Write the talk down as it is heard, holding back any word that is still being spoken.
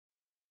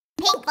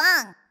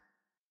Pinkfong!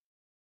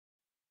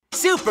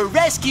 Super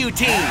Rescue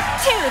Team!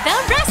 To the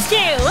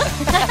rescue!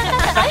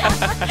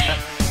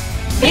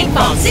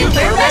 Pinkfong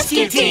Super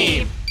Rescue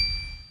Team!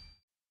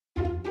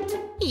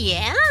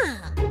 Yeah!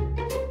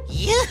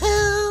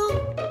 Yoo-hoo!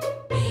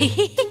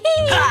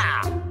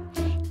 Ha!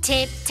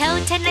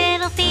 Tiptoe, 10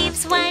 little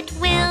thieves, what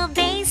will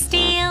they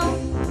steal?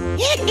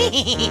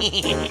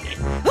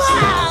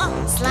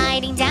 Wow!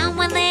 Sliding down,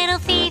 one little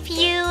thief,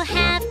 you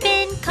have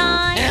been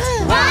caught.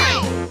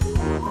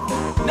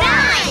 1, 9.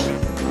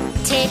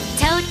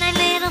 Tiptoe, 9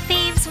 little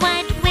thieves,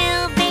 what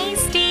will they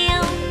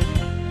steal?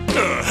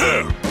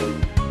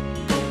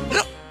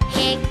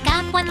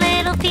 Hiccup, one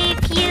little thief,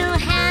 you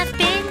have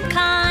been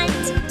caught.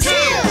 2,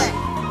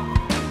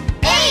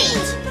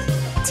 8.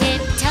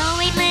 Tiptoe,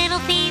 8 little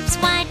thieves,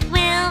 what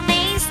will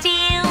they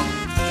steal?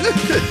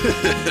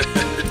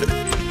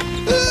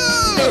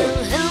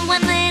 Boo-hoo,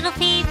 one little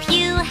thief,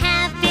 you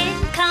have been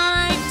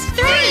caught.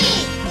 3,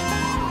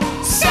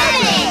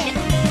 7.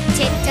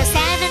 Tiptoe,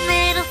 7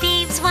 little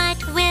thieves, what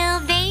will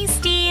they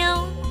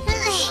steal?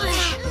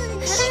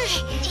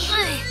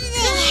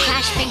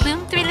 Crash, bang,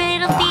 boom, 3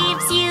 little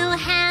thieves, you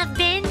have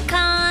been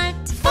caught.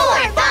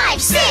 4,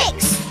 5,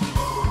 6.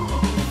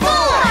 4.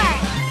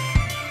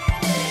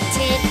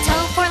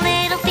 Tiptoe, 4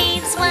 little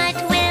thieves, what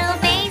will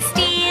they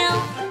steal?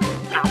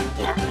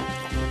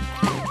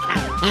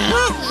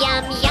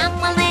 Yum, yum,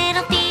 one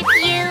little thief,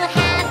 you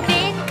have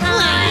been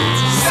caught.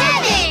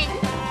 7,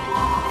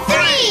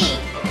 3.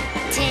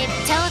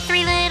 Tiptoe,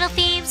 3 little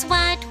thieves,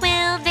 what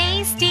will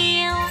they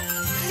steal?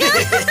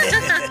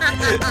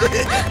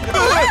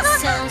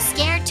 So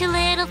scared, 2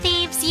 little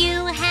thieves,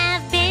 you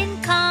have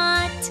been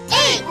caught.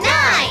 8,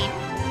 9.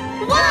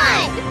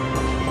 1.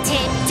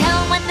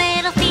 Tiptoe, 1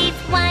 little thief,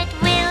 what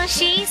will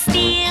she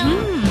steal?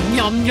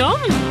 Yum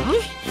yum!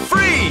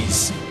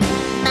 Freeze!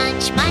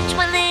 Munch, munch,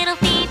 1 little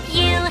thief,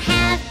 you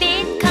have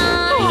been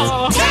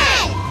caught.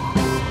 10.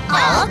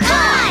 All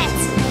caught.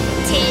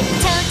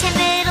 Tiptoe, 10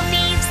 little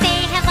thieves,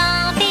 they have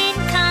all been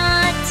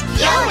caught.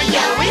 Yoey,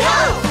 yoey, ho!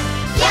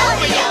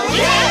 Yoey, yoey,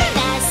 hey!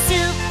 The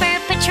Super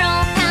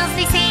Patrol pals,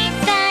 they save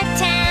the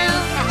town.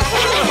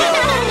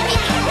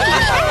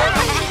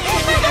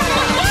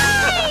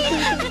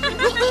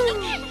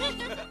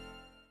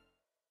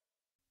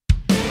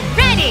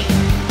 Ready!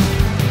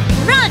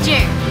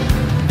 Roger!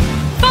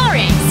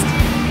 Forrest!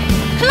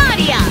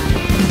 Cloudia!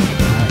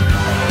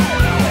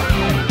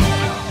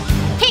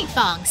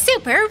 Pinkfong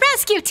Super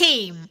Rescue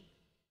Team!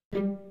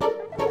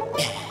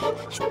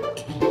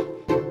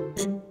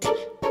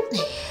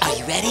 Are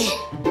you ready?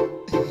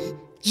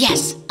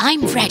 Yes,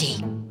 I'm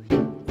ready.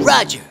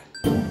 Roger!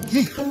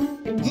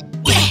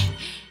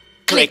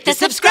 Click the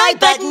subscribe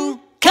button!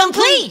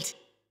 Complete!